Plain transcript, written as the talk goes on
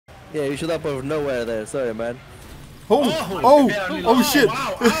Yeah, you should up out of nowhere there. Sorry, man. Oh shit!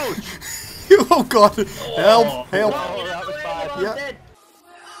 Wow, ouch! Oh god! Help! Help! Oh, that was bad. Yeah.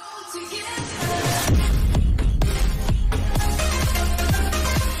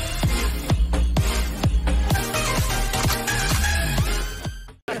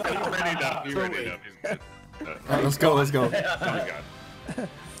 You ready enough. He's good. Alright, let's go. Let's go. Oh my god.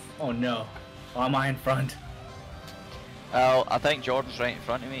 Oh no. Why am I in front? Well, I think Jordan's right in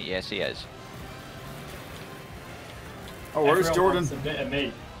front of me. Yes, he is. Oh, where's Everyone Jordan? wants a bit of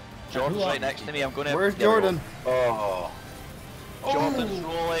me. Jordan's right next to me. I'm gonna. Where's there we go. Jordan? Oh. Jordan's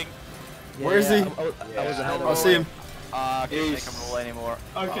rolling. Where is he? I was ahead of I see him. I can't make him roll anymore.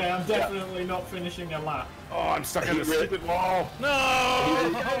 Okay, I'm definitely not finishing a lap. Oh, I'm stuck in the stupid wall. No!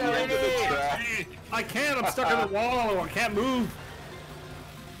 I can't. I'm stuck in the wall. I can't move.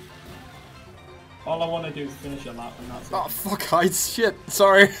 All I want to do is finish a lap, and that's it. Oh fuck! Hides. Shit.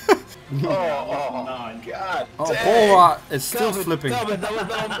 Sorry. Oh, Nine. God. Oh, Polrat is still Calvin, flipping. Calvin, that was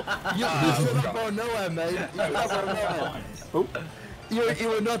you should have gone nowhere, mate. You should have gone nowhere. Oh. You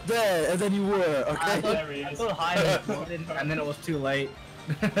were not there, and then you were. Okay. There he I is. thought high and then it was too late.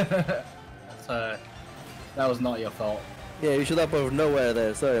 So, that was not your fault. Yeah, you should up out of nowhere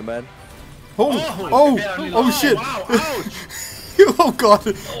there. Sorry, man. Oh shit! Wow, ouch! Oh god!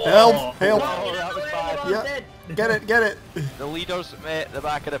 Help! Help! Oh, that was bad. Yeah. Get it! Get it! The leaders met the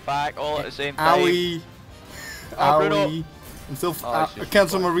back of the pack all at the same time. Owie! Bruno. Owie! I'm still. Oh, it's just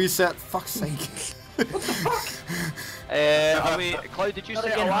Cancel my reset. Fuck's sake! Are we, Cloud, did you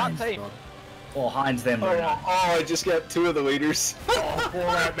say a lap time? Or Heinz then. I just got two of the leaders. Oh,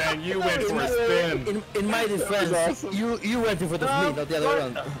 Polrat, man, you went for a spin. In my defense, awesome. you went in front of me, not the other way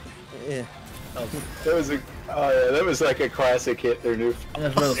around. Yeah. That was that was like a classic hit there, Newf. I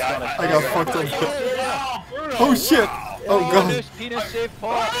got fucked up. Oh shit! Oh god! Penis save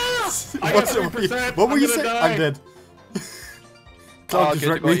pot. I got 3%. What were I'm you gonna saying? die. I'm dead. Oh, Cloud good just to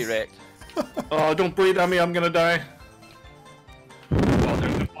wrecked go, you me. wrecked. Oh, don't breathe on me. I'm gonna die. Oh,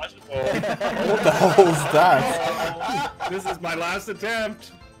 there's a Unflushable. What the hell is that? This is my last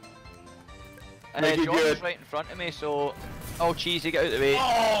attempt. Make it Jordan's good. right in front of me, so... Oh, cheesy, get out of the way.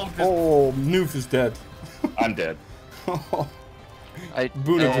 Oh, Newf is dead. I'm dead.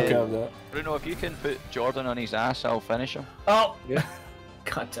 Bruno took care of that. Bruno, if you can put Jordan on his ass, I'll finish him. Oh!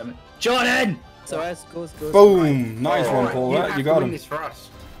 God damn it. Jordan! So as goes. Boom! Nice one, Polrat. You got him.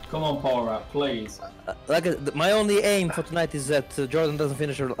 Come on, Polrat, please. My only aim for tonight is that Jordan doesn't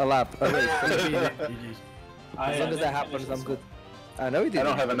finish a lap. A race. As long as that happens, I'm good. I know you did. I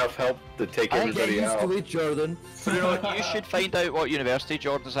don't have enough help to take I get everybody used out. to it, Jordan. Bruno, you should find out what university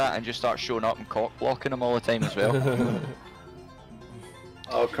Jordan's at and just start showing up and cock blocking him all the time as well.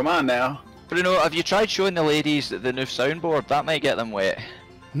 Oh, come on now. Bruno, have you tried showing the ladies the Newf soundboard? That might get them wet.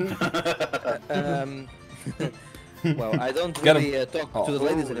 Well, I don't Get really talk to the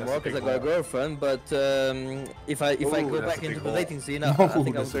ladies anymore because I got a girlfriend. But if I go back into the dating scene, I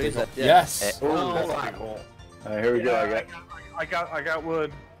think I'm great at. Yeah. Yes. Here we go. I got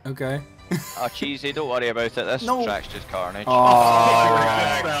wood. Okay. Oh, cheesy, don't worry about it. This track's just carnage.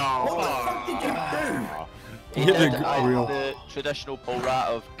 He hit the grill The traditional Polrat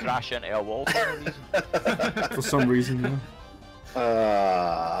of crash into a wall. for some reason.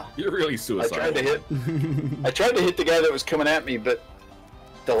 Yeah. You're really I suicidal. tried to hit the guy that was coming at me, but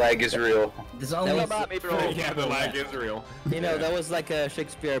the lag is real. There's only... Come at me, bro. Yeah, the lag is real. You know, that was like a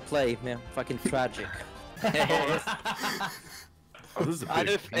Shakespeare play, man. Fucking tragic. Oh, this is a And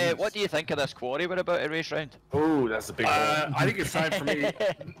big if, what do you think of this quarry we're about to race round? Oh, that's a big one. I think it's time for me.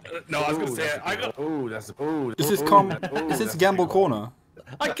 No, I was gonna say I got. Oh, that's a. Oh, Is this Gamble Corner?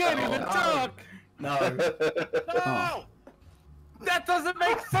 I can't even talk. No. No. That doesn't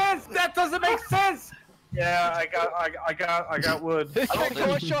make sense. That doesn't make sense. Yeah, I got wood. Who can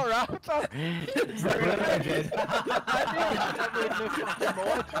go a short raptor?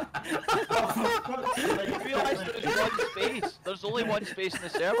 You realise there's one space. There's only one space in the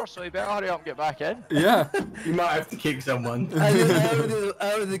server, so you better hurry up and get back in. Yeah. You might have to kick someone. I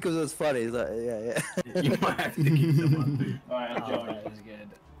don't think it was funny. So, yeah. You might have to kick someone. Alright, enjoy. That was good.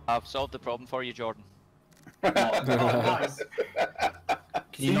 I've solved the problem for you, Jordan. Nice.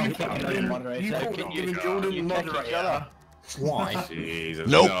 Can you not kick another moderator? Can you kick each other? Why? Jesus.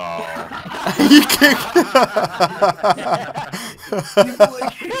 Nope. No. You kicked.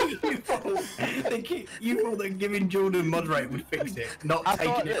 You thought that giving Jordan moderate would fix it, not I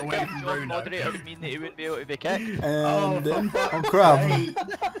thought taking it that away giving from Jordan Bruno. moderator would mean that he wouldn't be able to be kicked. And then, oh crap.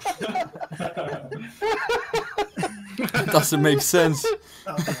 Doesn't make sense.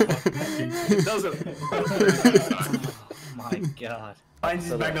 It doesn't. Oh my god.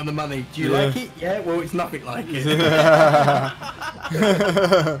 Heinz is bang on the money. Do you like it? Yeah, well, it's nothing like it.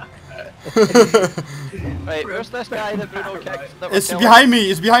 Right, where's this guy that Bruno kicked? That It's behind me.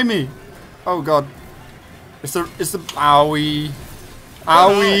 It's behind me. Oh god. It's the owie.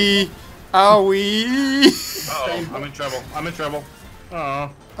 Owie. Owie. Oh, I'm in trouble. I'm in trouble.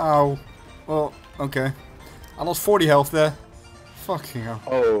 Oh. Ow. Well, okay. I lost 40 health there. Fucking hell.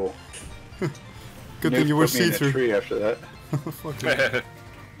 Oh. Good thing you were put me in a see-through. tree after that. Fucking.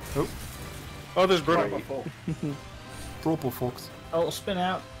 Oh. Oh, there's Bruno. Proper fucked. Oh, it'll spin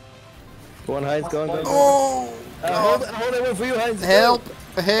out. Go on, Heinz, go on, go on. Oh! Hold that one for you, Heinz. Help!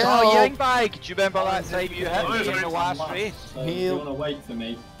 Oh, Help! Yang Bag! Do you remember that time you hit me in the last race? So you want to wait for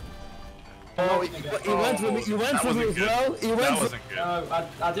me? Oh, he went for me. You went for me as well. He went That for wasn't good. No,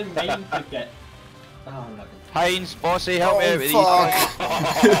 I didn't mean to get. Oh, no. Heinz, Vossi, help me out with these fuck!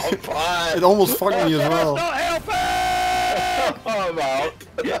 guys. It almost fucked me as well. Not helping! I'm out.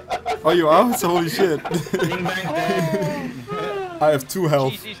 Are you out? Holy shit. Ding bang bang. I have 2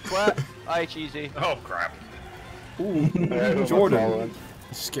 health. Cheesy's quit. Aye, Cheesy. Oh crap. Ooh, Jordan.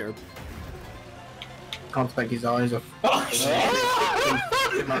 He's scared. Can't take his eyes off.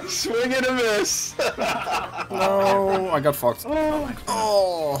 Swing and a miss. No, I got fucked.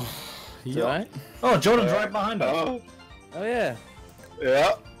 Oh. you. Alright? Oh, Jordan's right behind us. Oh, Oh yeah.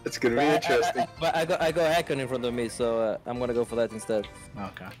 yeah. It's gonna be interesting. But I got Hackon in front of me, so I'm gonna go for that instead.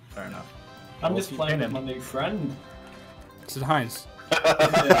 Okay, fair enough. I'm just playing with my new friend. Is it Heinz?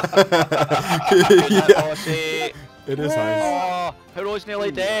 Vossi. It is Heinz. Oh, Hero's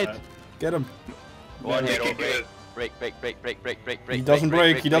nearly dead. Get him. One Yeah, hero get break. good. Break, break, break, break, break, break, break. He doesn't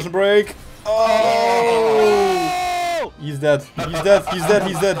break. He doesn't break. Oh! He's dead. He's dead. He's dead.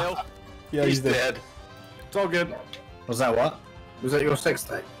 He's dead. Yeah, He's he's dead. dead. It's all good. Was that what? Was that your sex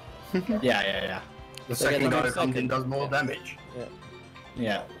tape? yeah. The second guy who comes in does more damage.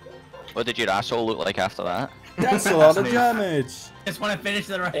 Yeah. What did your asshole look like after that? That's a lot of damage. Just want to finish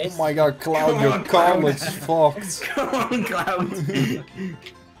the race. Oh my god, Cloud, Come your on, car Cloud. looks fucked. Come on, Cloud.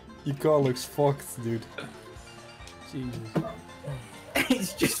 Your car looks fucked, dude. Jesus.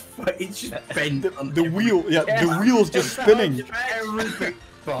 it's just bent. The wheel, yeah, the wheel's just spinning. Everything.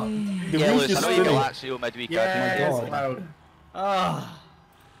 Fuck. The Yeah, wheel's Lewis, just I know you spinning. relax you midweek. Yeah, God. Cloud. Ah.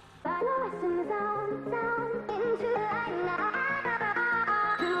 Lost in the zone,